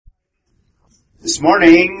This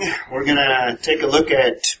morning, we're going to take a look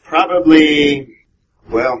at the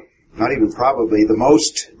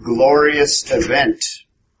most glorious event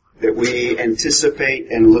that we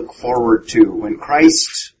anticipate and look forward to. When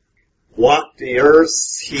Christ walked the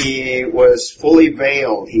earth, He was fully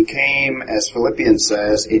veiled. He came, as Philippians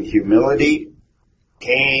says, in humility,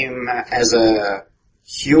 came as a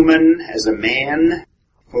human, as a man,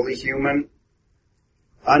 fully human,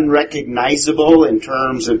 unrecognizable in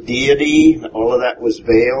terms of deity. All of that was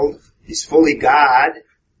veiled. He's fully God.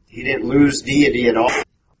 He didn't lose deity at all.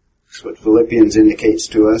 That's what Philippians indicates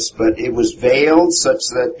to us. But it was veiled such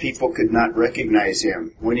that people could not recognize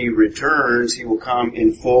Him. When He returns, He will come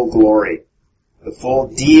in full glory. The full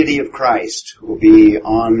deity of Christ will be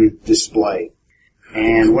on display.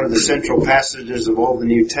 And one of the central passages of all the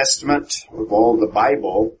New Testament, of all the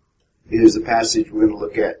Bible, is the passage we're going to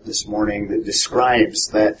look at this morning that describes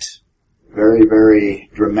that very, very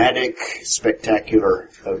dramatic, spectacular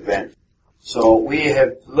event. So we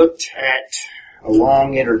have looked at a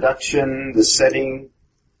long introduction, the setting,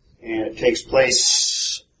 and it takes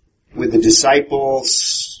place with the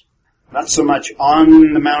disciples, not so much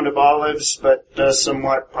on the Mount of Olives, but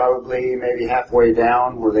somewhat probably maybe halfway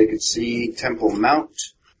down where they could see Temple Mount.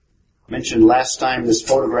 Mentioned last time, this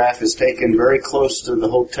photograph is taken very close to the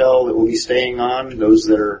hotel that we'll be staying on, those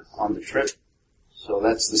that are on the trip. So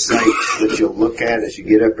that's the site that you'll look at as you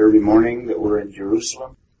get up every morning that we're in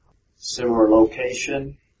Jerusalem. Similar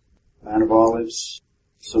location, Mount of Olives.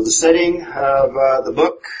 So the setting of the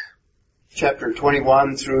book, chapter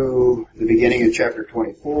 21 through the beginning of chapter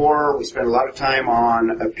 24, we spend a lot of time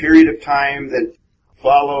on a period of time that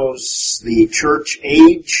follows the church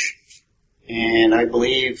age. And I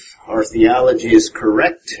believe our theology is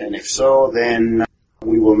correct, and if so, then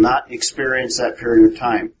we will not experience that period of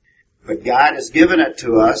time. But God has given it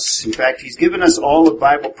to us. In fact, He's given us all of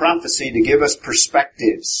Bible prophecy to give us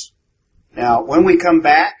perspectives. Now, when we come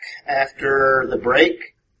back after the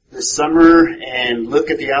break this summer and look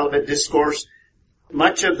at the Olivet Discourse,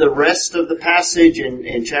 much of the rest of the passage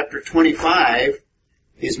in chapter 25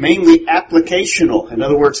 is mainly applicational. In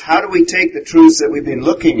other words, how do we take the truths that we've been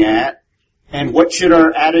looking at, and what should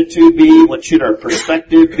our attitude be? What should our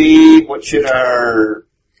perspective be? What should our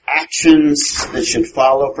actions that should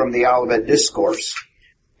follow from the Olivet Discourse?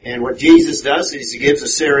 And what Jesus does is He gives a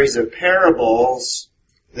series of parables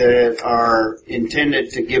that are intended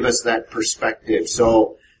to give us that perspective.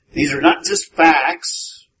 So these are not just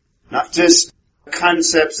facts, not just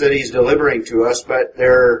concepts that He's delivering to us, but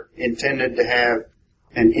they're intended to have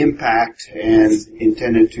an impact and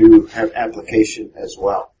intended to have application as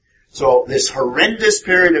well. So this horrendous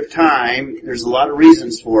period of time, there's a lot of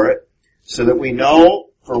reasons for it, so that we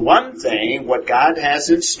know, for one thing, what God has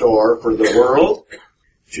in store for the world. It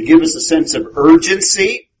should give us a sense of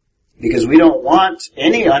urgency, because we don't want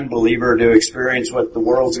any unbeliever to experience what the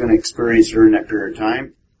world's going to experience during that period of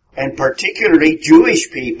time. And particularly Jewish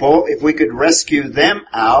people, if we could rescue them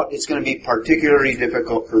out, it's going to be particularly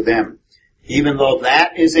difficult for them. Even though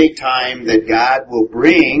that is a time that God will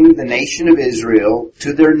bring the nation of Israel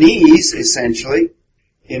to their knees, essentially,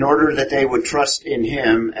 in order that they would trust in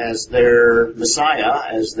Him as their Messiah,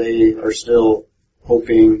 as they are still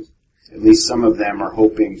hoping, at least some of them are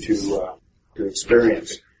hoping to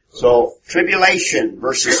experience. So, tribulation,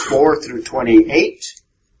 verses 4 through 28,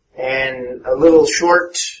 and a little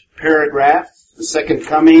short paragraph, the second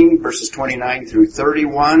coming, verses 29 through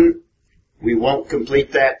 31. We won't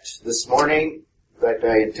complete that this morning. In fact,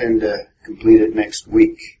 I intend to complete it next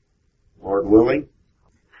week, Lord willing,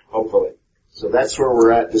 hopefully. So that's where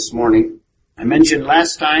we're at this morning. I mentioned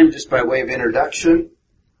last time, just by way of introduction,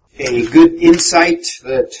 a good insight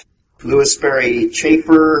that Lewis Sperry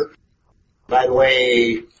Chafer, by the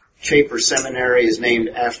way, Chafer Seminary is named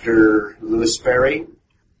after Lewis Sperry.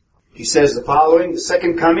 He says the following: the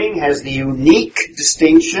second coming has the unique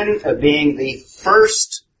distinction of being the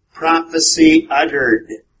first prophecy uttered.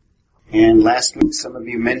 And last week some of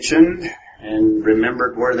you mentioned and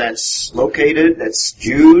remembered where that's located. That's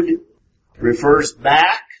Jude. Refers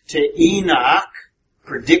back to Enoch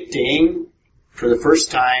predicting for the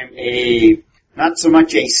first time not so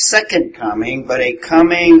much a second coming, but a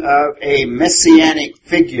coming of a messianic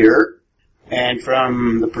figure. And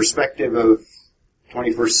from the perspective of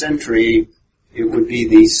 21st century, it would be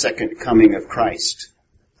the second coming of Christ.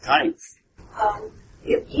 Connie?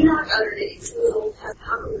 If Enoch uttered it in the Old Testament,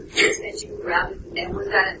 how come it mentioned rather, and was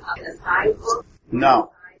that in a side book?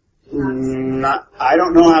 No. I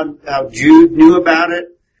don't know how Jude knew about it,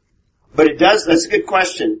 but it does, that's a good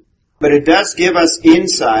question, but it does give us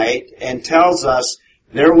insight and tells us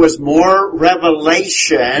there was more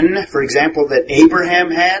revelation, for example, that Abraham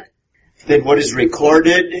had than what is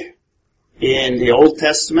recorded in the Old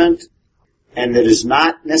Testament, and that is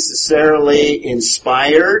not necessarily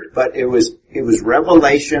inspired, but it was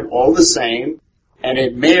revelation all the same, and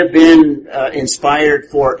it may have been inspired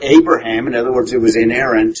for Abraham. In other words, it was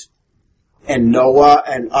inerrant, and Noah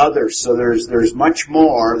and others. So there's much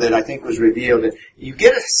more that I think was revealed. And you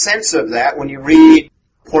get a sense of that when you read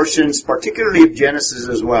portions, particularly of Genesis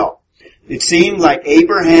as well. It seemed like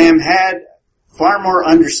Abraham had far more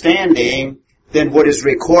understanding than what is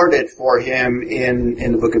recorded for him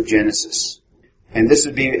in the book of Genesis. And this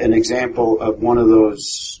would be an example of one of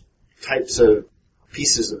those types of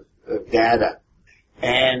pieces of data.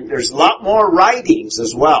 And there's a lot more writings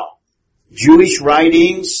as well. Jewish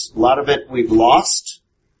writings, a lot of it we've lost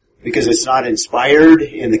because it's not inspired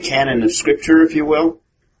in the canon of Scripture, if you will.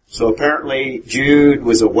 So apparently Jude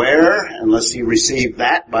was aware, unless he received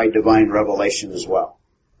that by divine revelation as well.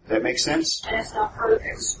 Does that make sense? And it's not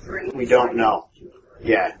perfect. We don't know.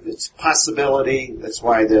 Yeah, it's possibility. That's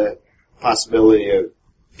why the possibility of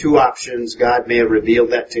two options. God may have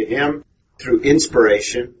revealed that to him through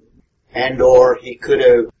inspiration, and or he could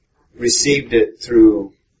have received it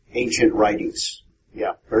through ancient writings.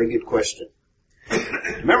 Yeah, very good question.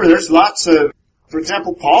 Remember, there's lots of, for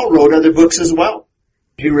example, Paul wrote other books as well.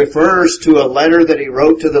 He refers to a letter that he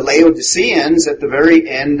wrote to the Laodiceans at the very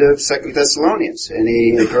end of 2 Thessalonians, and he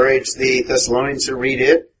encouraged the Thessalonians to read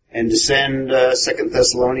it and to send 2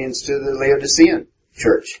 Thessalonians to the Laodicean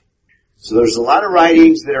church. So there's a lot of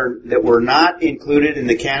writings that were not included in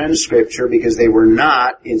the canon of Scripture because they were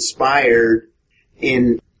not inspired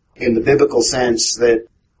in the biblical sense that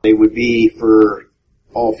they would be for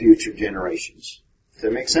all future generations. Does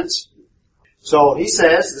that make sense? So he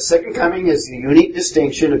says the second coming is the unique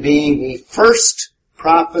distinction of being the first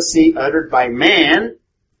prophecy uttered by man.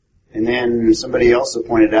 And then somebody also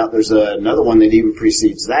pointed out there's another one that even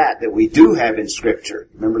precedes that we do have in Scripture.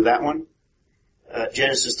 Remember that one?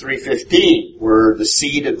 Genesis 3:15, where the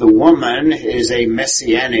seed of the woman is a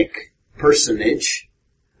messianic personage.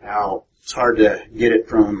 Now, it's hard to get it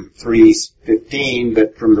from 3:15,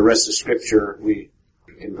 but from the rest of Scripture, we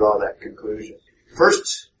can draw that conclusion.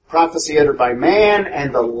 First prophecy uttered by man,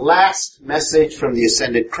 and the last message from the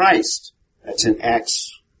ascended Christ. That's in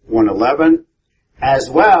Acts 1:11, as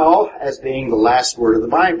well as being the last word of the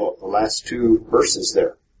Bible. The last two verses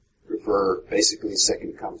there refer basically to the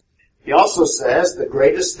second coming. He also says the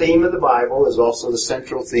greatest theme of the Bible is also the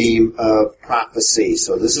central theme of prophecy.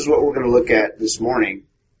 So this is what we're going to look at this morning.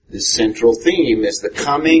 The central theme is the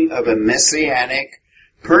coming of a messianic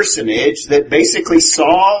personage that basically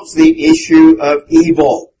solves the issue of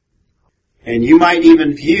evil. And you might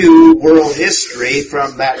even view world history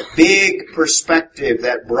from that big perspective,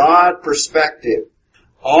 that broad perspective.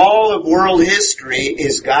 All of world history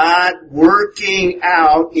is God working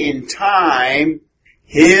out in time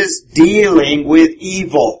His dealing with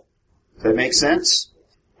evil. Does that make sense?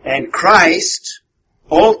 And Christ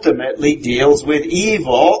ultimately deals with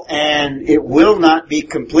evil, and it will not be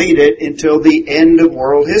completed until the end of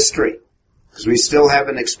world history. Because we still have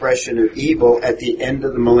an expression of evil at the end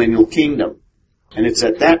of the millennial kingdom. And it's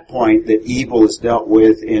at that point that evil is dealt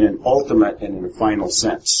with in an ultimate and in a final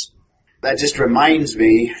sense. That just reminds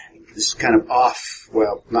me, this is kind of off,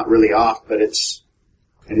 well, not really off, but I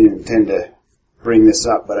didn't intend to bring this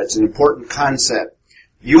up, but it's an important concept.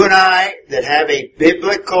 You and I that have a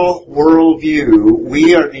biblical worldview,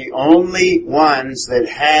 we are the only ones that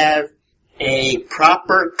have a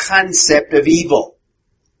proper concept of evil.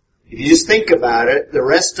 If you just think about it, the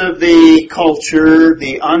rest of the culture,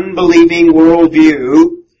 the unbelieving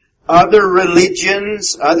worldview, other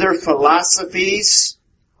religions, other philosophies,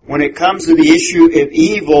 when it comes to the issue of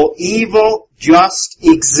evil, evil just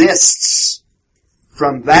exists.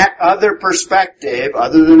 From that other perspective,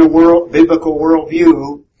 other than a biblical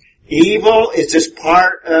worldview, evil is just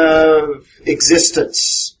part of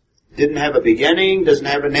existence. Didn't have a beginning, doesn't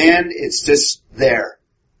have an end, it's just there.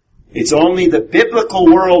 It's only the biblical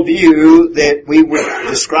worldview that we would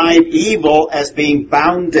describe evil as being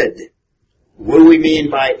bounded. What do we mean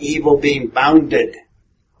by evil being bounded?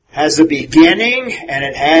 Has a beginning and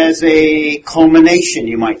it has a culmination,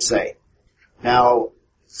 you might say. Now,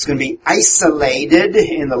 it's going to be isolated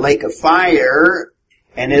in the lake of fire,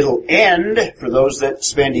 and it'll end for those that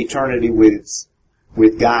spend eternity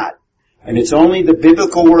with God. And it's only the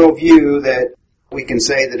biblical worldview that we can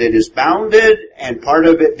say that it is bounded, and part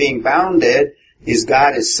of it being bounded is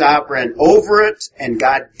God is sovereign over it, and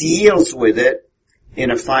God deals with it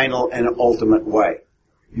in a final and ultimate way.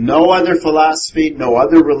 No other philosophy, no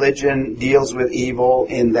other religion deals with evil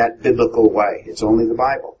in that biblical way. It's only the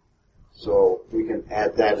Bible. So we can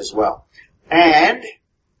add that as well. And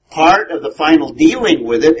part of the final dealing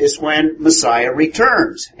with it is when Messiah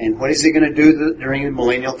returns. And what is he going to do during the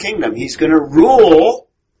millennial kingdom? He's going to rule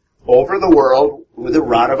over the world with a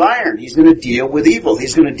rod of iron. He's going to deal with evil.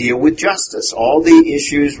 He's going to deal with justice, all the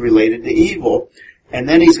issues related to evil. And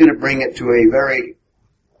then he's going to bring it to a very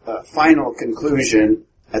final conclusion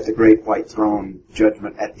at the great white throne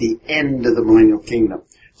judgment at the end of the millennial kingdom.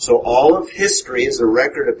 So all of history is a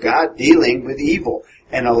record of God dealing with evil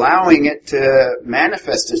and allowing it to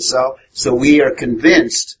manifest itself so we are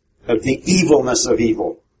convinced of the evilness of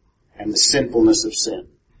evil and the sinfulness of sin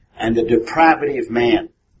and the depravity of man.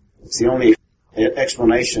 It's the only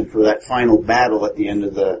explanation for that final battle at the end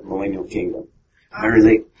of the millennial kingdom. Mary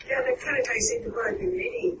Lee. Yeah, that kind of ties into what I've been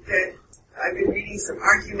reading, that I've been reading some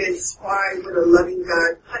arguments why would a loving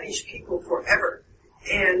God punish people forever?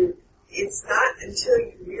 And it's not until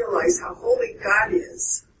you realize how holy God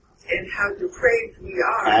is and how depraved we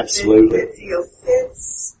are Absolutely. that the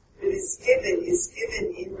offense that is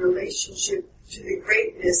given in relationship to the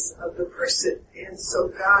greatness of the person. And so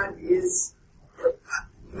God is,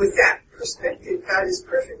 with that perspective, God is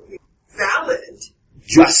perfectly valid.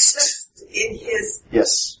 Just in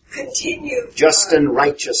his continued... Just and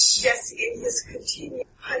righteous. Yes, in his continued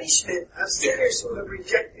punishment of sinners who have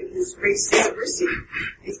rejected his grace and mercy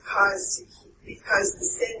because the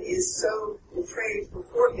sin is so depraved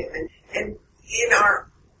before him. And in our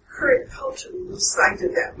current culture, we lose sight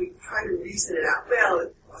of that. We try to reason it out. Well,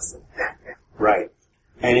 it wasn't that bad. Right.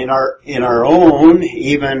 And in our own,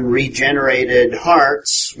 even regenerated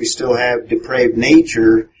hearts, we still have depraved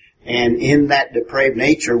nature, and in that depraved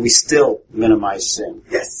nature, we still minimize sin.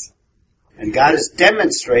 Yes. And God is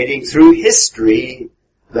demonstrating through history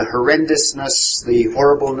the horrendousness, the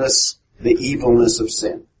horribleness, the evilness of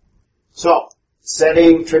sin. So,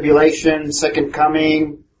 setting, tribulation, second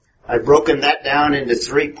coming, I've broken that down into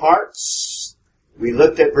 3 parts. We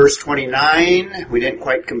looked at verse 29. We didn't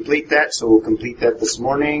quite complete that, so we'll complete that this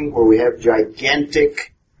morning, where we have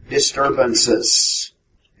gigantic disturbances.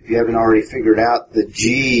 If you haven't already figured out, the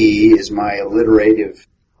G is my alliterative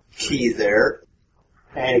key there.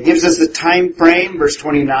 And it gives us the time frame, verse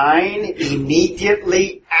 29,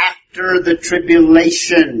 immediately after the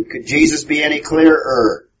tribulation. Could Jesus be any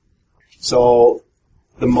clearer? So,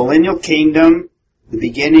 the millennial kingdom, the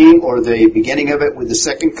beginning of it with the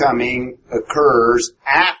second coming occurs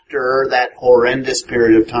after that horrendous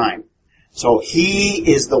period of time. So he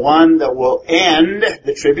is the one that will end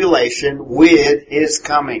the tribulation with his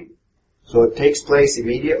coming. So it takes place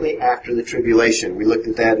immediately after the tribulation. We looked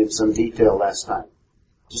at that in some detail last time.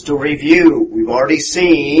 Just to review, we've already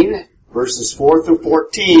seen verses 4 through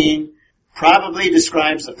 14 probably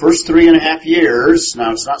describes the first 3.5 years.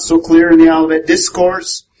 Now it's not so clear in the Olivet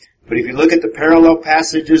Discourse, but if you look at the parallel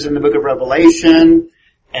passages in the book of Revelation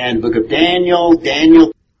and the book of Daniel,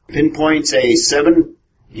 Daniel pinpoints a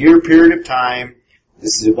 7-year period of time.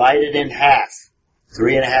 This is divided in half.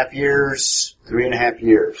 3.5 years, 3.5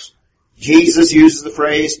 years. Jesus uses the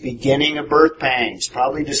phrase beginning of birth pangs.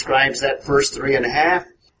 Probably describes that first 3.5.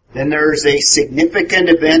 Then there's a significant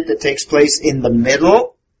event that takes place in the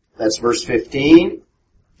middle. That's verse 15.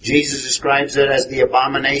 Jesus describes it as the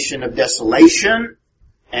abomination of desolation.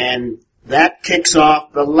 And that kicks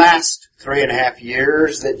off the last 3.5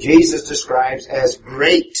 years that Jesus describes as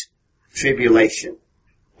great tribulation.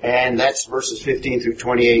 And that's verses 15 through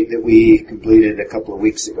 28 that we completed a couple of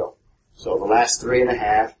weeks ago. So the last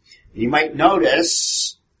 3.5. You might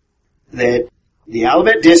notice that the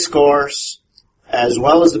Olivet Discourse, as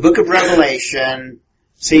well as the book of Revelation,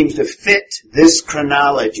 seems to fit this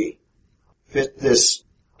chronology. Fit this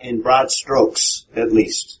in broad strokes, at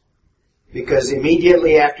least. Because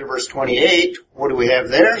immediately after verse 28, what do we have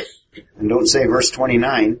there? And don't say verse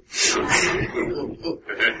 29.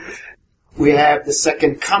 We have the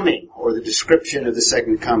second coming, or the description of the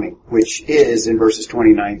second coming, which is in verses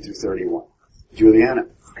 29 through 31. Juliana.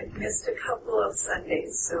 I missed a couple of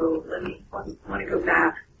Sundays, so want to go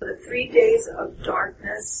back. The 3 days of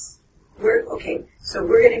darkness, we're going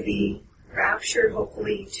to be raptured,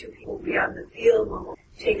 hopefully 2 people will be on the field, one will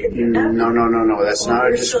take a nap. No, that's not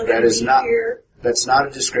a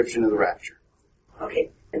description of the rapture. Okay,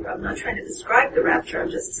 I'm not trying to describe the rapture, I'm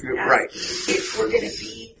just asking if we're going to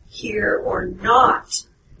be here or not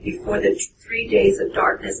before the 3 days of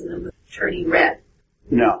darkness and the moon turning red.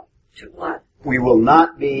 No. To what? We will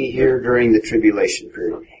not be here during the tribulation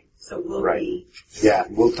period. Okay, so we'll be... Yeah,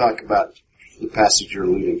 we'll talk about the passage you're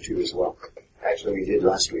alluding to as well. Actually, we did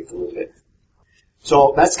last week a little bit.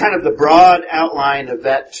 So that's kind of the broad outline of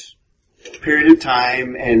that period of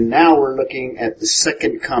time, and now we're looking at the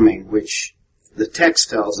second coming, which the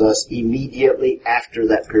text tells us immediately after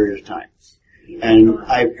that period of time. And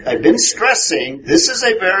I've been stressing, this is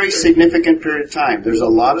a very significant period of time. There's a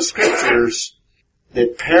lot of scriptures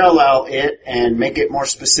that parallel it and make it more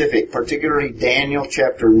specific, particularly Daniel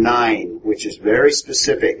chapter 9, which is very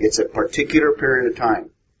specific. It's a particular period of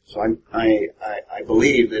time. So I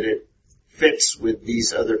believe that it fits with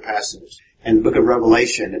these other passages. And the book of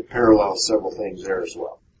Revelation, it parallels several things there as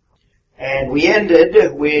well. And we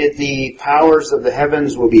ended with the powers of the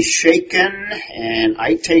heavens will be shaken, and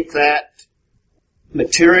I take that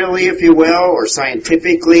materially, if you will, or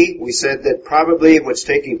scientifically. We said that probably what's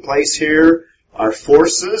taking place here are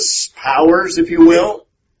forces, powers, if you will.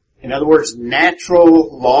 In other words,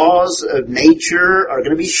 natural laws of nature are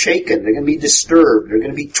going to be shaken. They're going to be disturbed. They're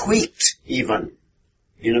going to be tweaked even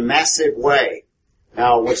in a massive way.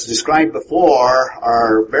 Now, what's described before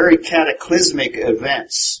are very cataclysmic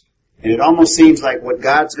events. And it almost seems like what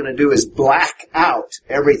God's going to do is black out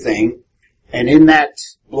everything. And in that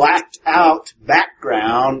blacked out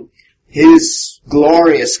background, His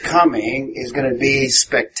glorious coming is going to be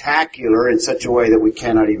spectacular in such a way that we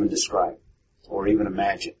cannot even describe or even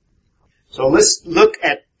imagine. So let's look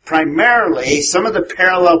at primarily some of the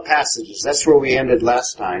parallel passages. That's where we ended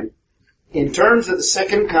last time. In terms of the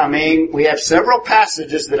second coming, we have several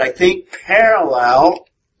passages that I think parallel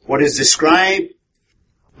what is described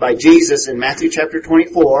by Jesus in Matthew chapter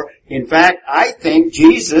 24. In fact, I think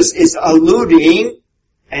Jesus is alluding,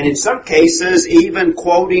 and in some cases even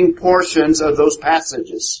quoting portions of those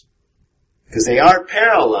passages. Because they are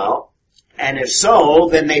parallel, and if so,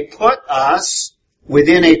 then they put us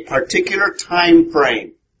within a particular time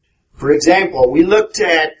frame. For example, we looked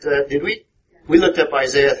at, we looked up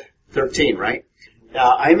Isaiah 13, right?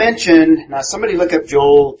 Now, I mentioned, now somebody look up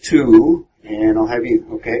Joel 2, and I'll have you,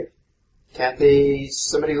 okay? Kathy,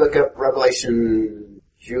 somebody look up Revelation,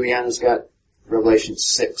 Juliana's got Revelation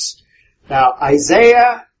 6. Now,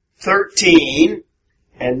 Isaiah 13,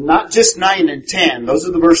 and not just 9 and 10, those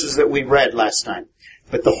are the verses that we read last time.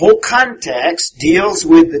 But the whole context deals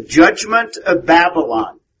with the judgment of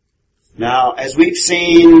Babylon. Now, as we've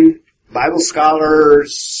seen, Bible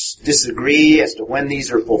scholars disagree as to when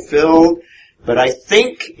these are fulfilled. But I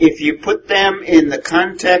think if you put them in the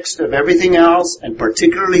context of everything else, and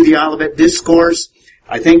particularly the Olivet Discourse,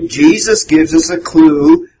 I think Jesus gives us a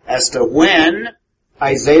clue as to when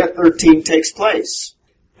Isaiah 13 takes place.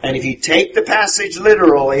 And if you take the passage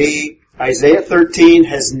literally, Isaiah 13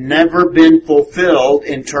 has never been fulfilled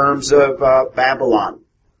in terms of Babylon.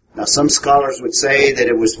 Now, some scholars would say that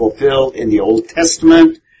it was fulfilled in the Old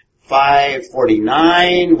Testament,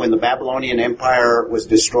 549, when the Babylonian Empire was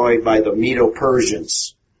destroyed by the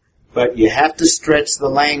Medo-Persians. But you have to stretch the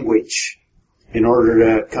language in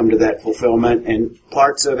order to come to that fulfillment, and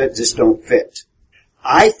parts of it just don't fit.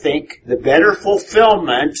 I think the better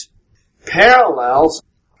fulfillment parallels,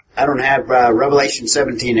 I don't have Revelation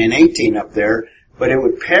 17 and 18 up there, but it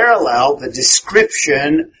would parallel the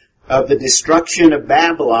description of the destruction of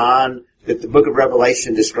Babylon that the book of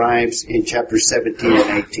Revelation describes in chapters 17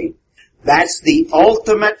 and 18. That's the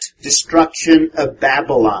ultimate destruction of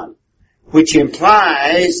Babylon, which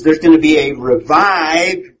implies there's going to be a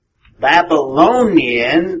revived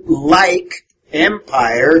Babylonian-like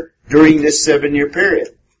empire during this 7-year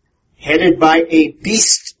period, headed by a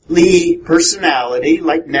beastly personality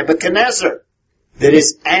like Nebuchadnezzar that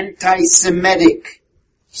is anti-Semitic.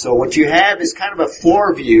 So what you have is kind of a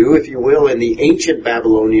foreview, if you will, in the ancient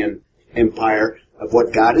Babylonian empire of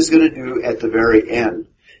what God is going to do at the very end.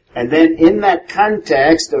 And then in that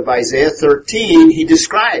context of Isaiah 13, he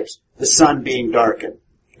describes the sun being darkened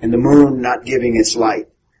and the moon not giving its light.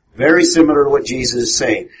 Very similar to what Jesus is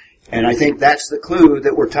saying. And I think that's the clue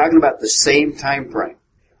that we're talking about the same time frame.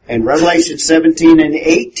 And Revelation 17 and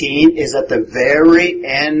 18 is at the very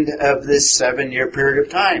end of this 7-year period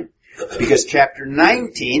of time. Because chapter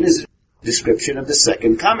 19 is a description of the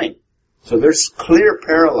second coming. So there's clear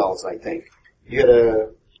parallels, I think. Did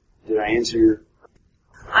I answer your...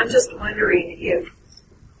 I'm just wondering if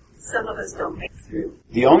some of us don't make it.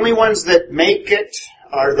 The only ones that make it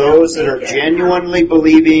are those that are genuinely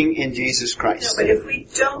believing in Jesus Christ. No, but if we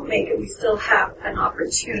don't make it, we still have an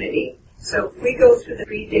opportunity. So if we go through the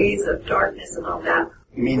 3 days of darkness and all that...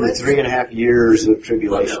 You mean the 3.5 years of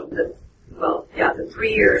tribulation? Well, the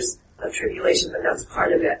 3 years of tribulation, but that's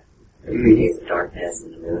part of it. The 3 days of darkness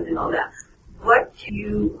and the moon and all that. What can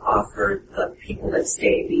you offer the people that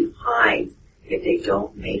stay behind if they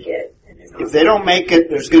don't make it? If they don't make it,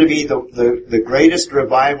 there's going to be the greatest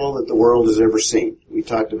revival that the world has ever seen. We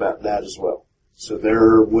talked about that as well. So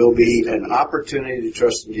there will be an opportunity to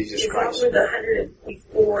trust in Jesus Christ. Is that where the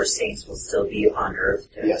 144 saints will still be on earth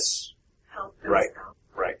to yes. help them right. out?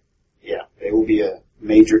 Right. Yeah. They will be a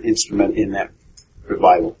major instrument in that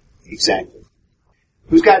revival. Exactly.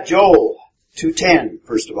 Who's got Joel 2:10,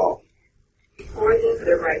 first of all? Before them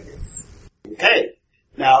the righteous. Okay.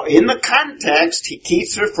 Now, in the context, he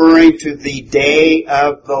keeps referring to the day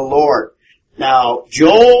of the Lord. Now,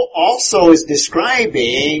 Joel also is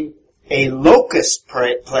describing a locust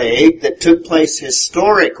plague that took place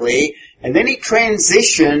historically, and then he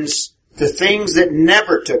transitions to things that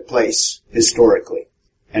never took place historically.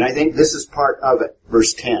 And I think this is part of it,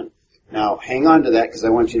 verse 10. Now, hang on to that because I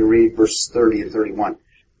want you to read verse 30 and 31.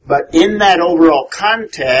 But in that overall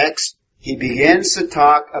context, he begins to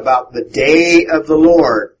talk about the day of the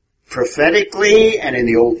Lord. Prophetically and in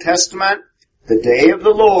the Old Testament, the day of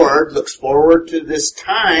the Lord looks forward to this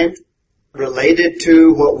time related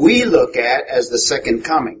to what we look at as the second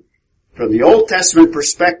coming. From the Old Testament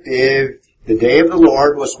perspective, the day of the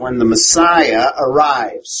Lord was when the Messiah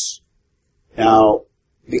arrives. Now,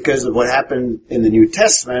 because of what happened in the New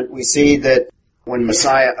Testament, we see that when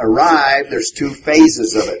Messiah arrived, there's two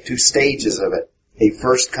phases of it, two stages of it. A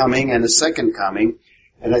first coming and a second coming.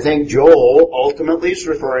 And I think Joel ultimately is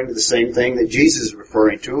referring to the same thing that Jesus is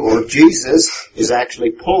referring to, or Jesus is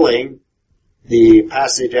actually pulling the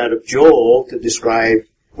passage out of Joel to describe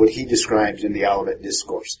what he describes in the Olivet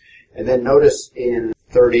Discourse. And then notice in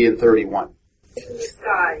 30 and 31. In the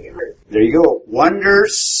sky. There you go.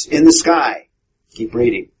 Wonders in the sky. Keep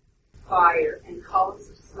reading. Fire and columns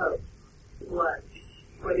of smoke. Blood.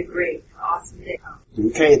 For the great, awesome day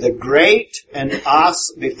comes. Okay, the great and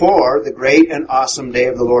before the great and awesome day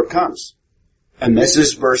of the Lord comes. And this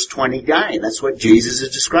is verse 29. That's what Jesus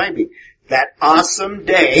is describing. That awesome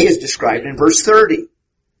day is described in verse 30.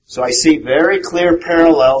 So I see very clear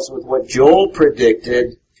parallels with what Joel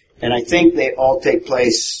predicted, and I think they all take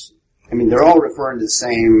place, they're all referring to the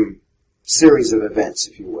same series of events,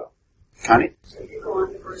 if you will. Connie? So you go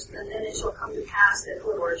on to verse, and then it shall come to pass that the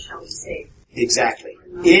Lord shall be saved. Exactly.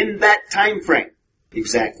 In that time frame.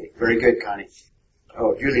 Exactly. Very good, Connie.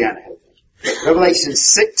 Oh, Juliana had that. Revelation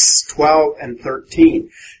 6, 12, and 13.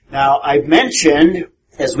 Now, I've mentioned,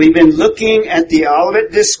 as we've been looking at the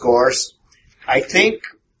Olivet Discourse, I think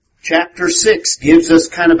chapter 6 gives us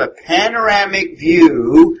kind of a panoramic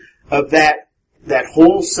view of that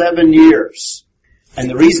whole 7 years. And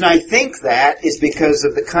the reason I think that is because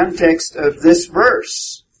of the context of this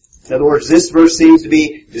verse. In other words, this verse seems to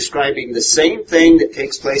be describing the same thing that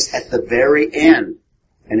takes place at the very end.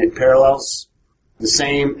 And it parallels the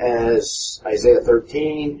same as Isaiah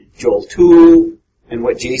 13, Joel 2, and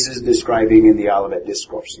what Jesus is describing in the Olivet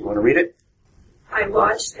Discourse. You want to read it? I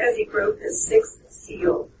watched as he broke the 6th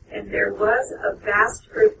seal, and there was a vast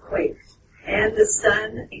earthquake, and the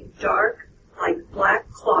sun became dark like black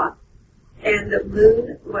cloth, and the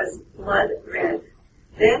moon was blood red.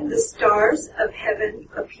 Then the stars of heaven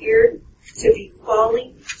appeared to be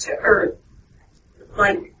falling to earth,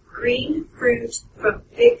 like green fruit from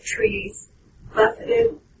fig trees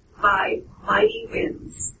buffeted by mighty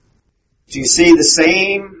winds. Do you see the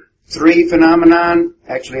same 3 phenomenon?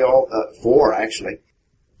 Actually, four, actually.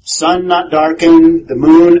 Sun not darkened, the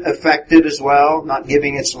moon affected as well, not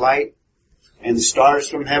giving its light, and the stars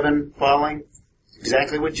from heaven falling.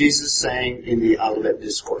 Exactly what Jesus is saying in the Olivet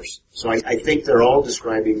Discourse. So I think they're all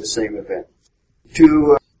describing the same event.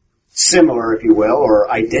 Two similar, if you will, or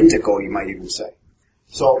identical, you might even say.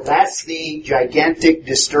 So that's the gigantic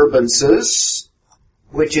disturbances,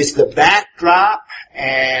 which is the backdrop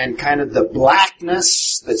and kind of the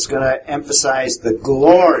blackness that's going to emphasize the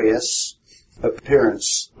glorious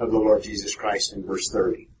appearance of the Lord Jesus Christ in verse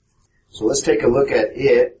 30. So let's take a look at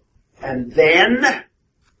it. And then,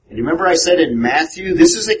 and remember I said in Matthew,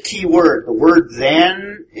 this is a key word. The word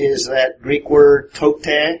then is that Greek word tote,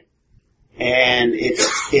 and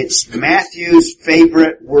it's Matthew's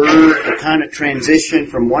favorite word to kind of transition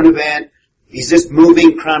from one event. He's just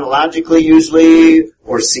moving chronologically usually,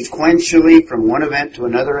 or sequentially from one event to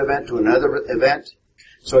another event to another event.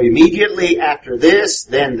 So immediately after this,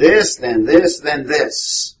 then this, then this, then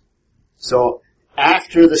this. So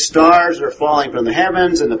after the stars are falling from the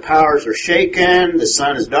heavens and the powers are shaken, the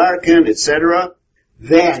sun is darkened, etc.,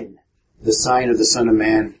 then the sign of the Son of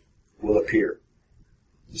Man will appear.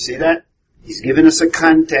 You see that? He's given us a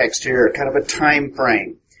context here, kind of a time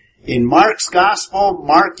frame. In Mark's Gospel,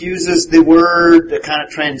 Mark uses the word to kind of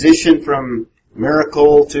transition from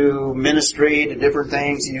miracle to ministry to different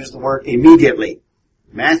things. He used the word immediately.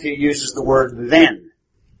 Matthew uses the word then.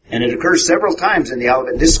 And it occurs several times in the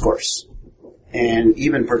Olivet Discourse. And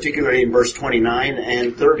even particularly in verse 29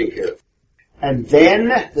 and 30 here. And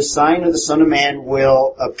then the sign of the Son of Man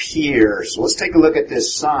will appear. So let's take a look at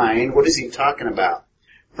this sign. What is he talking about?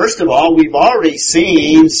 First of all, we've already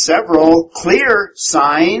seen several clear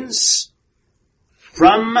signs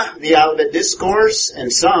from the Olivet Discourse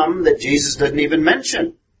and some that Jesus doesn't even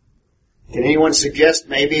mention. Can anyone suggest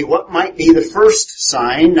maybe what might be the first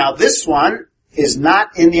sign? Now this one is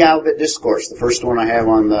not in the Olivet Discourse. The first one I have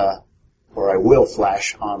or I will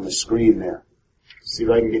flash on the screen there. See if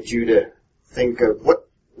I can get you to think of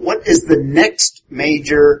what is the next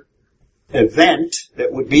major event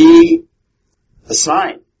that would be a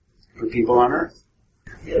sign for people on earth.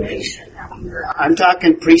 I'm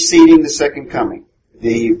talking preceding the second coming.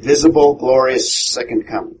 The visible, glorious second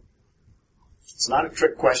coming. It's not a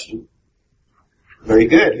trick question. Very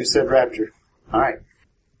good. Who said rapture? All right.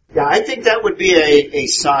 Yeah, I think that would be a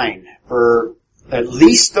sign for at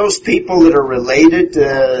least those people that are related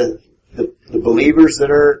to the believers that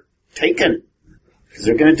are taken. Because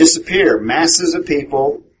they're going to disappear. Masses of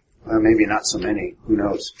people. Maybe not so many. Who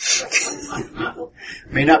knows?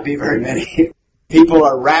 May not be very many. People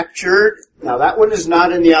are raptured. Now that one is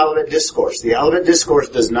not in the Olivet Discourse. The Olivet Discourse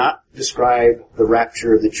does not describe the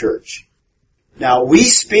rapture of the church. Now we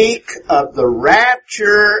speak of the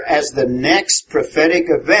rapture as the next prophetic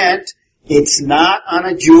event. It's not on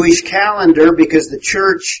a Jewish calendar because the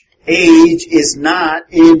church age is not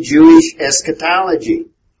in Jewish eschatology.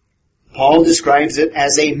 Paul describes it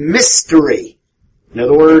as a mystery. In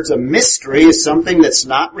other words, a mystery is something that's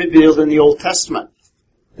not revealed in the Old Testament.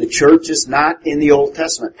 The church is not in the Old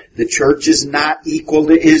Testament. The church is not equal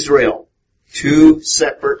to Israel. Two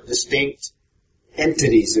separate, distinct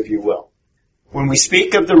entities, if you will. When we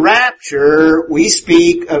speak of the rapture, we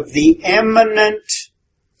speak of the imminent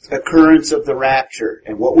occurrence of the rapture.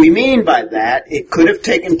 And what we mean by that, it could have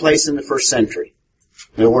taken place in the first century.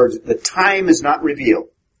 In other words, the time is not revealed.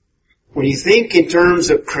 When you think in terms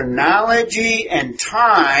of chronology and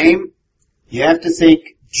time, you have to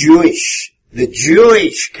think Jewish. The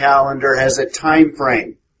Jewish calendar has a time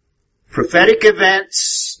frame. Prophetic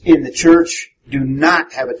events in the church do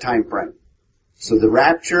not have a time frame. So the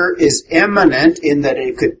rapture is imminent in that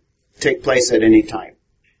it could take place at any time.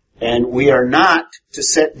 And we are not to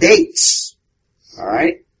set dates.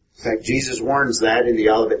 Alright? In fact, Jesus warns that in the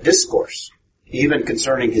Olivet Discourse, even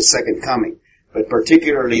concerning his second coming, but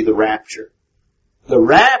particularly the rapture. The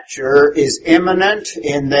rapture is imminent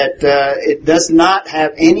in that it does not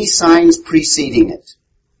have any signs preceding it.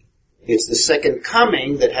 It's the second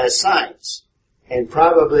coming that has signs. And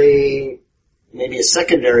probably, maybe a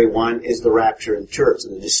secondary one is the rapture of the church,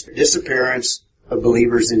 and the disappearance of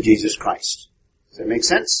believers in Jesus Christ. Does that make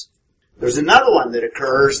sense? There's another one that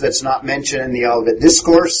occurs that's not mentioned in the Olivet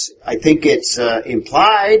Discourse. I think it's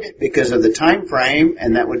implied because of the time frame,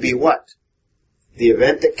 and that would be what? The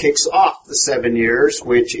event that kicks off the 7 years,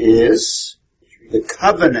 which is the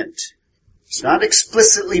covenant. It's not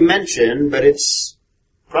explicitly mentioned, but it's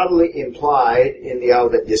probably implied in the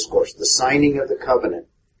Olivet Discourse, the signing of the covenant.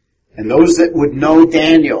 And those that would know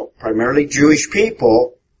Daniel, primarily Jewish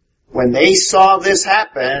people, when they saw this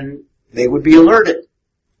happen, they would be alerted.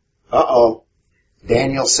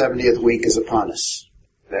 Daniel's 70th week is upon us.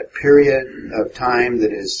 That period of time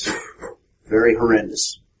that is very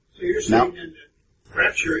horrendous. So you're saying that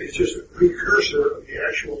rapture is just a precursor of the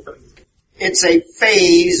actual coming? It's a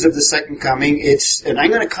phase of the second coming. And I'm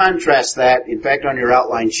going to contrast that. In fact, on your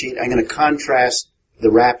outline sheet, I'm going to contrast the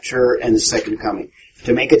rapture and the second coming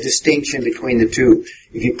to make a distinction between the two.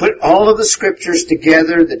 If you put all of the scriptures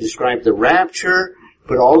together that describe the rapture,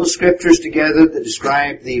 put all the scriptures together that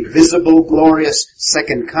describe the visible, glorious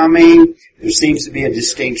second coming, there seems to be a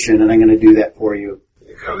distinction, and I'm going to do that for you.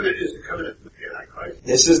 The covenant is the covenant with Antichrist.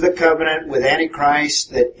 This is the covenant with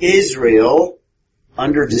Antichrist that Israel,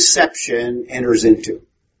 under deception, enters into.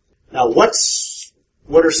 Now, what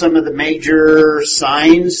are some of the major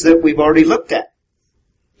signs that we've already looked at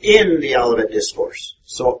in the Olivet Discourse?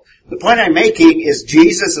 So, the point I'm making is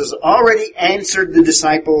Jesus has already answered the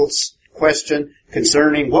disciples' question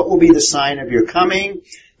concerning what will be the sign of your coming.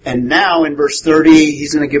 And now in verse 30,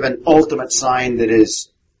 he's going to give an ultimate sign that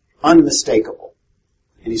is unmistakable.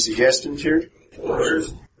 Any suggestions here?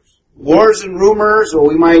 Wars and rumors, or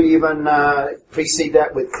we might even precede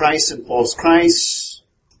that with Christ and false Christ.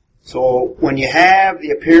 So when you have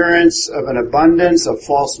the appearance of an abundance of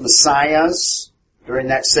false messiahs during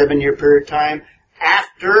that 7-year period of time,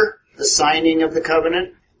 after the signing of the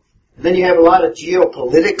covenant, then you have a lot of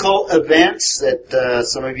geopolitical events that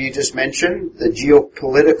some of you just mentioned. The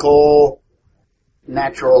geopolitical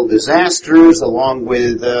natural disasters along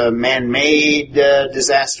with man-made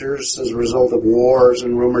disasters as a result of wars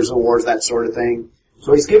and rumors of wars, that sort of thing.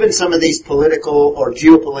 So he's given some of these political or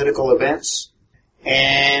geopolitical events.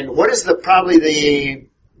 And what is probably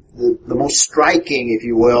the most striking, if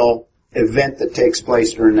you will, event that takes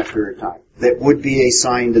place during that period of time that would be a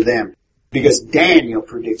sign to them? Because Daniel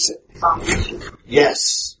predicts it.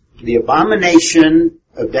 Yes. The abomination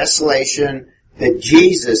of desolation that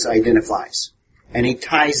Jesus identifies. And he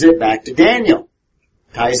ties it back to Daniel.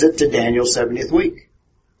 Ties it to Daniel's 70th week.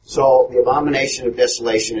 So, the abomination of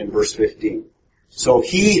desolation in verse 15. So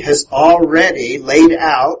he has already laid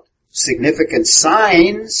out significant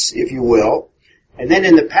signs, if you will. And then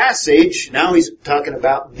in the passage, now he's talking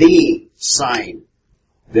about the sign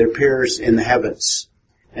that appears in the heavens.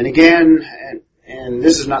 And again, and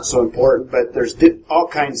this is not so important, but there's all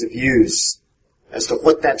kinds of views as to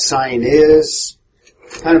what that sign is.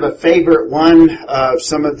 Kind of a favorite one of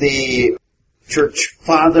some of the church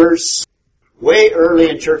fathers. Way early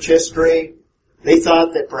in church history, they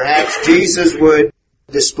thought that perhaps Jesus would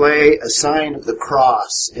display a sign of the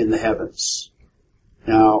cross in the heavens.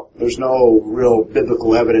 Now, there's no real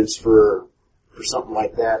biblical evidence for something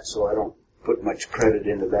like that, so I don't put much credit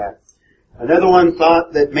into that. Another one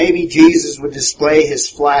thought that maybe Jesus would display his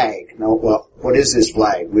flag. Now, well, what is his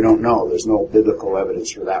flag? We don't know. There's no biblical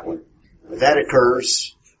evidence for that one. But that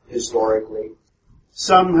occurs historically.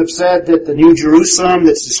 Some have said that the New Jerusalem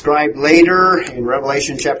that's described later in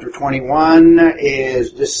Revelation chapter 21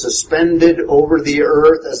 is just suspended over the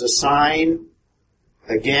earth as a sign.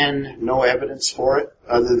 Again, no evidence for it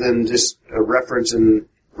other than just a reference in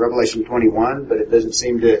Revelation 21, but it doesn't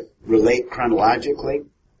seem to relate chronologically.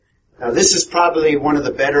 Now, this is probably one of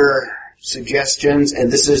the better suggestions,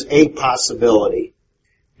 and this is a possibility.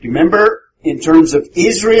 Do you remember, in terms of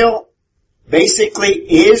Israel,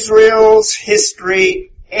 basically Israel's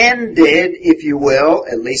history ended, if you will,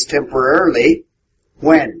 at least temporarily,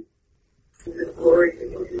 when?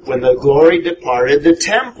 When the glory departed the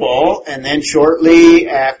temple, and then shortly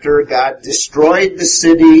after God destroyed the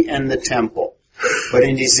city and the temple. But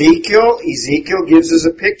in Ezekiel gives us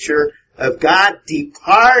a picture of God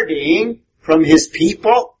departing from his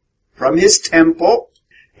people, from his temple,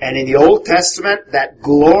 and in the Old Testament, that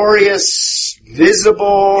glorious,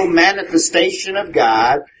 visible manifestation of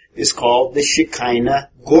God is called the Shekinah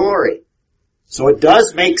glory. So it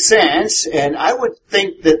does make sense, and I would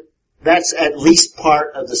think that that's at least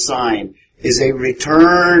part of the sign, is a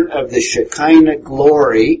return of the Shekinah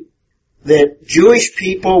glory that Jewish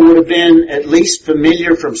people would have been at least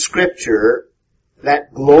familiar from Scripture.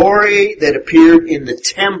 That glory that appeared in the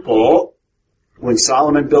temple, when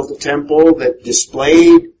Solomon built the temple, that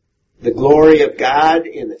displayed the glory of God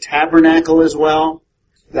in the tabernacle as well.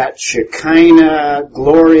 That Shekinah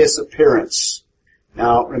glorious appearance.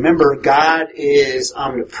 Now, remember, God is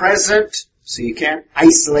omnipresent, so you can't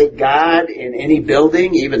isolate God in any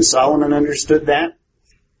building. Even Solomon understood that.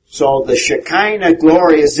 So the Shekinah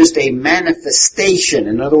glory is just a manifestation.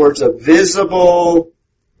 In other words, a visible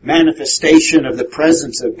manifestation of the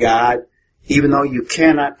presence of God, even though you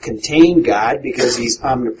cannot contain God because he's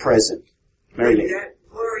omnipresent. Mary Lee. That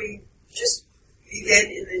glory just be then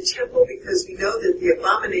in the temple, because we know that the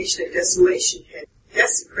abomination of desolation had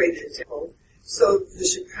desecrated the temple. So the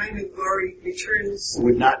Shekinah glory returns.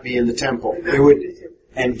 Would not be in the temple. It would,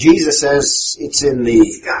 and Jesus says it's in the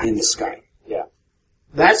sky. Yeah.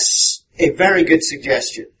 That's a very good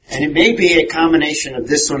suggestion. And it may be a combination of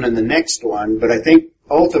this one and the next one, but I think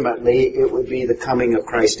ultimately it would be the coming of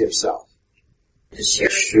Christ himself.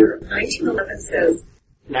 Sure. 19:11 says.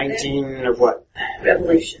 19 of what?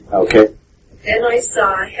 Revelation. Okay. Then I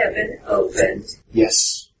saw heaven opened.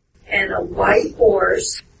 Yes. And a white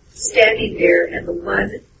horse standing there, and the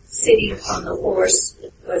one sitting on the horse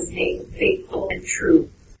was named Faithful and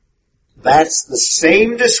True. That's the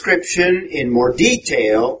same description in more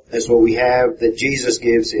detail as what we have that Jesus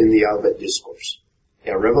gives in the Olivet Discourse.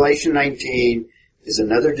 Yeah, Revelation 19 is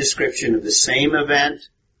another description of the same event,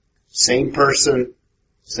 same person,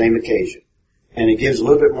 same occasion. And it gives a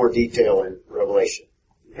little bit more detail in Revelation.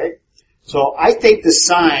 Okay? So I think the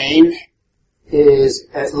sign is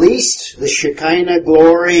at least the Shekinah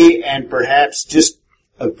glory and perhaps just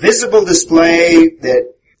a visible display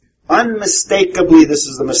that unmistakably this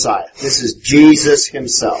is the Messiah. This is Jesus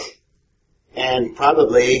himself. And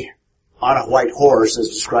probably on a white horse as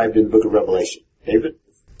described in the book of Revelation. David?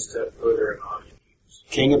 Step further on.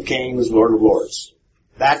 King of Kings, Lord of Lords.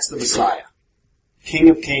 That's the Messiah. King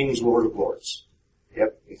of Kings, Lord of Lords.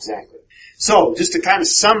 Yep, exactly. So, just to kind of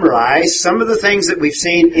summarize some of the things that we've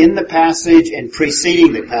seen in the passage and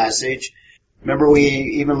preceding the passage. Remember, we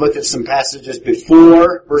even looked at some passages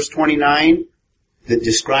before verse 29 that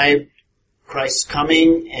described Christ's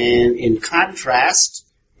coming, and in contrast,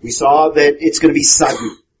 we saw that it's going to be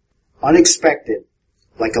sudden, unexpected,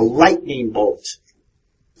 like a lightning bolt.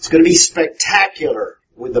 It's going to be spectacular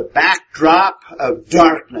with a backdrop of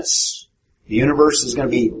darkness. The universe is going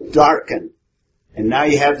to be darkened. And now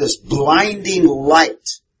you have this blinding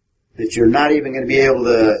light that you're not even going to be able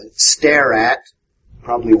to stare at,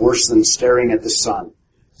 probably worse than staring at the sun.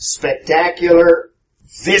 Spectacular,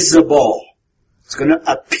 visible. It's going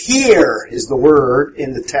to appear is the word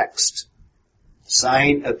in the text.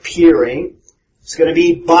 Sign appearing. It's going to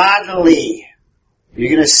be bodily. You're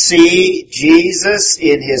going to see Jesus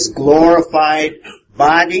in His glorified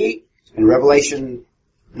body in Revelation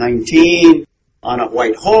 19 on a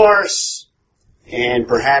white horse and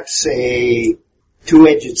perhaps a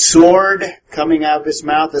two-edged sword coming out of His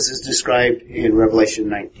mouth as is described in Revelation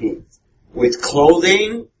 19. With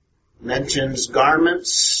clothing, mentions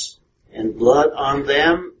garments and blood on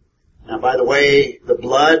them. Now, by the way, the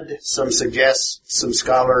blood, some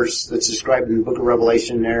scholars that's described in the book of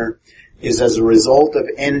Revelation there, is as a result of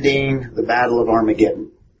ending the Battle of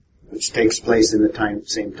Armageddon, which takes place in the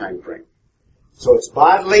same time frame. So it's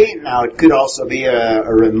bodily. Now, it could also be a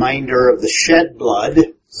reminder of the shed blood,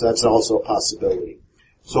 so that's also a possibility.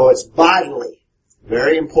 So it's bodily.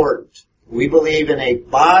 Very important. We believe in a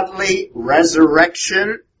bodily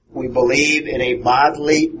resurrection. We believe in a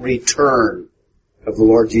bodily return of the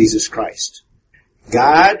Lord Jesus Christ.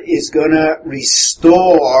 God is going to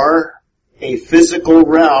restore a physical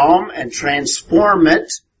realm and transform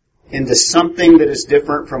it into something that is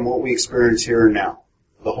different from what we experience here and now.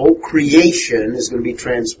 The whole creation is going to be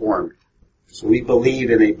transformed. So we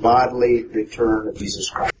believe in a bodily return of Jesus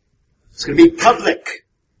Christ. It's going to be public.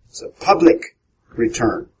 It's a public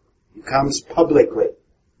return. He comes publicly.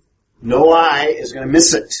 No eye is going to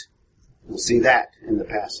miss it. We'll see that in the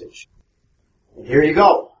passage. And here you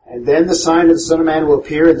go. And then the sign of the Son of Man will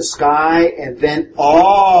appear in the sky, and then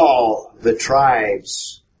all the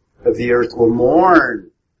tribes of the earth will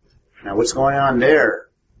mourn. Now what's going on there?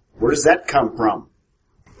 Where does that come from?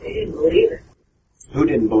 They didn't believe it. Who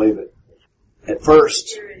didn't believe it? At first.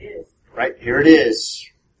 Here it is. Right, here it is.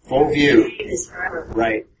 Full view. It is forever.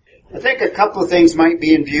 Right. I think a couple of things might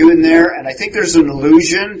be in view in there, and I think there's an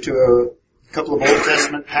allusion to a couple of Old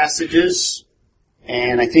Testament passages,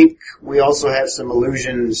 and I think we also have some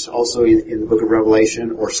allusions also in the book of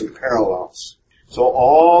Revelation, or some parallels. So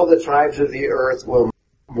all the tribes of the earth will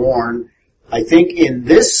mourn. I think in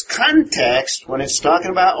this context, when it's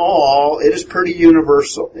talking about all, it is pretty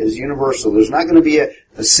universal. It is universal. There's not going to be a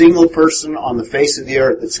single person on the face of the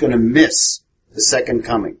earth that's going to miss the second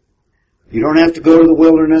coming. You don't have to go to the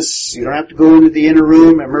wilderness. You don't have to go into the inner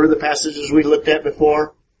room. Remember the passages we looked at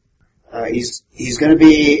before? He's going to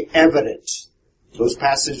be evident. Those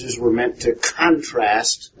passages were meant to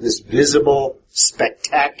contrast this visible,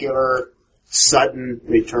 spectacular, sudden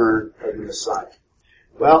return of the Messiah.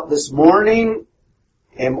 Well, this morning,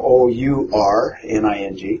 M-O-U-R-N-I-N-G,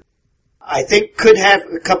 I think could have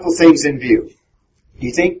a couple things in view.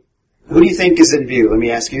 Who do you think is in view? Let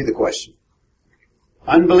me ask you the question.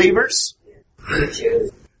 Unbelievers?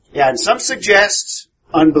 Jews. Yeah, and some suggest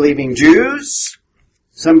unbelieving Jews.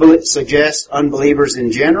 Some suggest unbelievers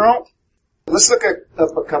in general. Let's look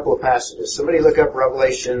up a couple of passages. Somebody look up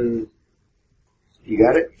Revelation. You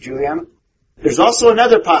got it, Juliana? There's also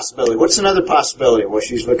another possibility. What's another possibility? Well,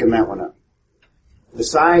 she's looking that one up.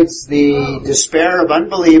 Besides the despair of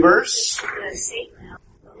unbelievers,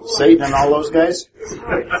 Satan and all those guys?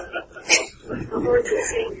 The hordes of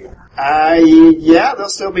Satan. Yeah, they'll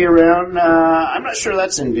still be around. I'm not sure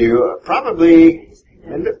that's in view. Probably.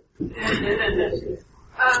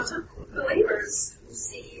 Believers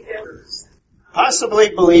see them. Possibly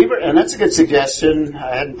believer, and that's a good suggestion.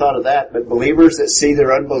 I hadn't thought of that, but believers that see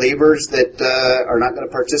their unbelievers that are not going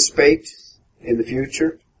to participate in the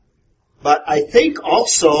future. But I think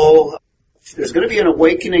also there's going to be an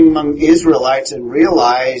awakening among Israelites and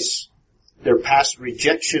realize their past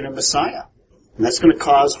rejection of Messiah. And that's going to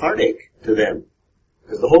cause heartache to them.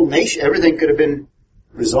 Because the whole nation, everything could have been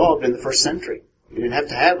resolved in the first century. You didn't have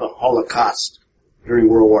to have a Holocaust during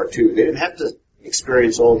World War II. They didn't have to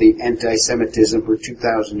experience all the anti-Semitism for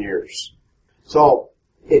 2,000 years. So,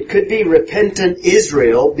 it could be repentant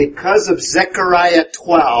Israel because of Zechariah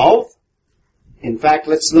 12. In fact,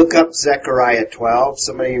 let's look up Zechariah 12.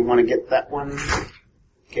 Somebody want to get that one?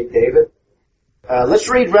 Okay, David. Let's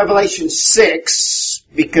read Revelation 6,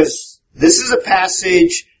 because this is a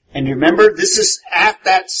passage, and remember, this is at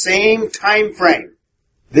that same time frame.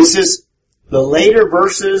 This is the later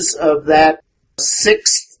verses of that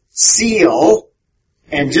sixth seal,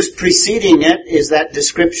 and just preceding it is that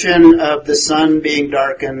description of the sun being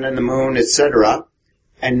darkened and the moon, etc.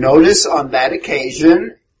 And notice on that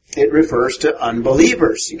occasion, it refers to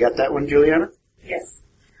unbelievers. You got that one, Juliana? Yes.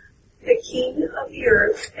 The king of the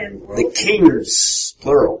earth and world the kings,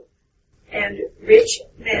 plural. and rich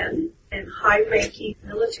men and high-ranking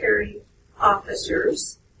military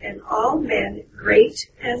officers, and all men, great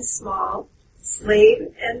and small,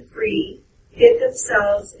 slave and free, hid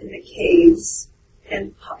themselves in the caves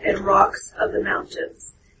and rocks of the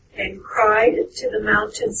mountains, and cried to the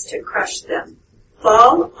mountains to crush them.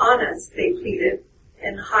 Fall on us, they pleaded,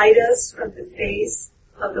 and hide us from the face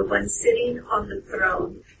of the one sitting on the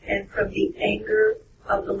throne and from the anger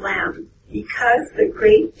of the Lamb, because the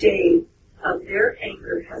great day of their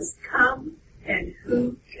anger has come, and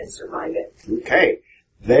who can survive it? Okay.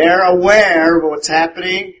 They're aware of what's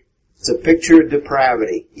happening. It's a picture of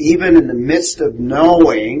depravity. Even in the midst of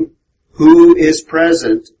knowing who is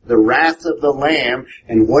present, the wrath of the Lamb,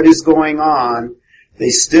 and what is going on, they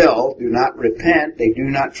still do not repent. They do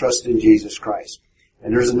not trust in Jesus Christ.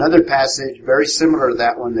 And there's another passage very similar to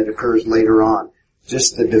that one that occurs later on.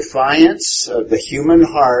 Just the defiance of the human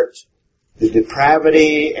heart, the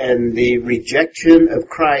depravity and the rejection of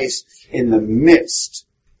Christ in the midst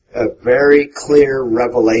of very clear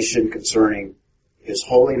revelation concerning His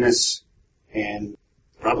holiness and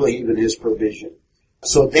probably even His provision.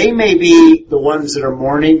 So they may be the ones that are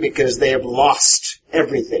mourning because they have lost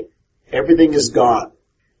everything. Everything is gone.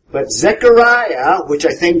 But Zechariah, which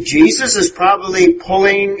I think Jesus is probably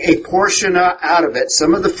pulling a portion out of it,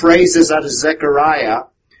 some of the phrases out of Zechariah,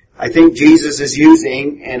 I think Jesus is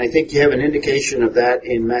using, and I think you have an indication of that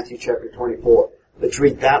in Matthew chapter 24. Let's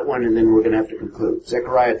read that one and then we're going to have to conclude.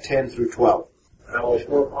 Zechariah 10 through 12. And I will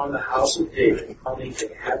pour upon the house of David, upon the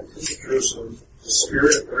inhabitants of Jerusalem, the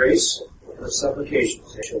spirit of grace and of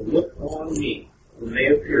supplications. They shall look on me, whom they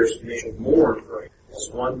have pierced, and they shall mourn for him, as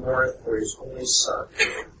one mourneth for his only son.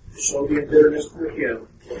 There shall be a bitterness for him,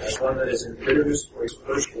 as one that is in bitterness for his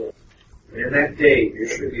firstborn. And in that day there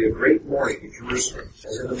shall be a great mourning in Jerusalem,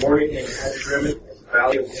 as in the morning in Hadramim, at the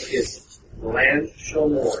valley of Megiddo. The land shall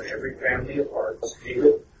mourn, every family apart,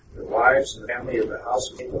 David, their wives, and the family of the house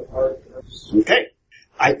of Jacob apart. Okay.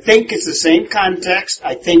 I think it's the same context.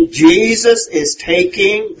 I think Jesus is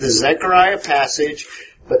taking the Zechariah passage,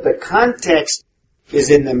 but the context is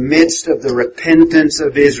in the midst of the repentance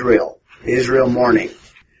of Israel mourning.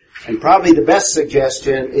 And probably the best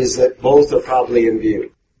suggestion is that both are probably in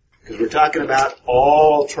view. Because we're talking about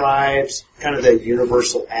all tribes, kind of the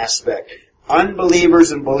universal aspect.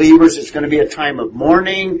 Unbelievers and believers, it's going to be a time of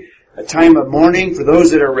mourning for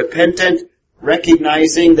those that are repentant,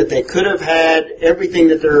 recognizing that they could have had everything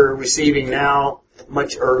that they're receiving now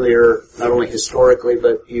much earlier, not only historically,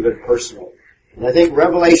 but even personally. And I think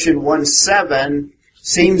Revelation 1:7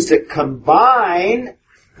 seems to combine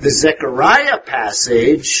the Zechariah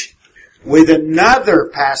passage with another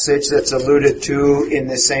passage that's alluded to in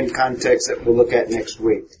the same context that we'll look at next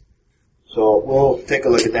week. So we'll take a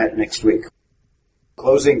look at that next week.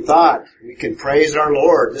 Closing thought, we can praise our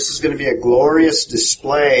Lord. This is going to be a glorious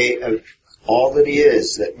display of all that He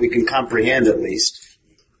is, that we can comprehend at least.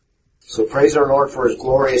 So praise our Lord for His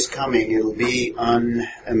glorious coming. It'll be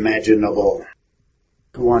unimaginable.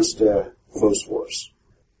 Who wants to close for us?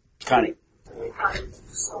 Connie. Thank you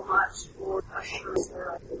so much for assurance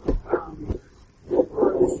that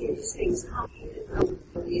we see these things coming and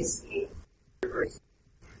we escape.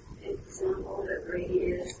 Example that Brady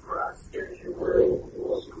is for us. There's your word.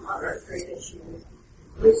 Father, I pray that you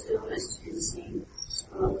wisdom as to the saints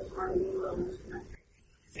with harmony, wellness, and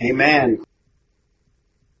Amen.